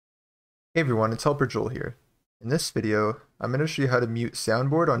Hey everyone, it's Helper Joel here. In this video, I'm going to show you how to mute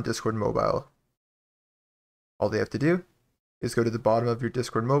Soundboard on Discord Mobile. All they have to do is go to the bottom of your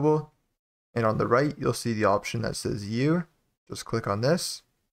Discord Mobile, and on the right you'll see the option that says You. Just click on this.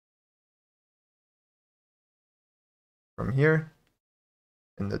 From here,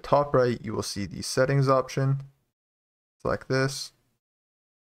 in the top right you will see the Settings option. Select this.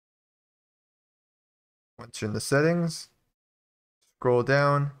 Once you're in the settings, scroll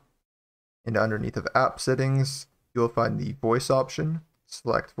down, and underneath of App Settings, you will find the Voice option.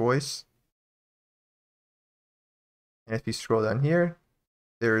 Select Voice. And if you scroll down here,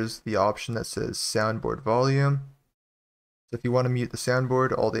 there's the option that says Soundboard Volume. So if you want to mute the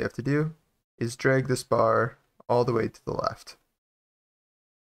soundboard, all they have to do is drag this bar all the way to the left.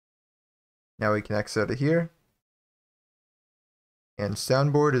 Now we can exit out of here, and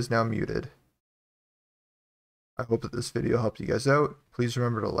Soundboard is now muted. I hope that this video helped you guys out. Please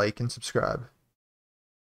remember to like and subscribe.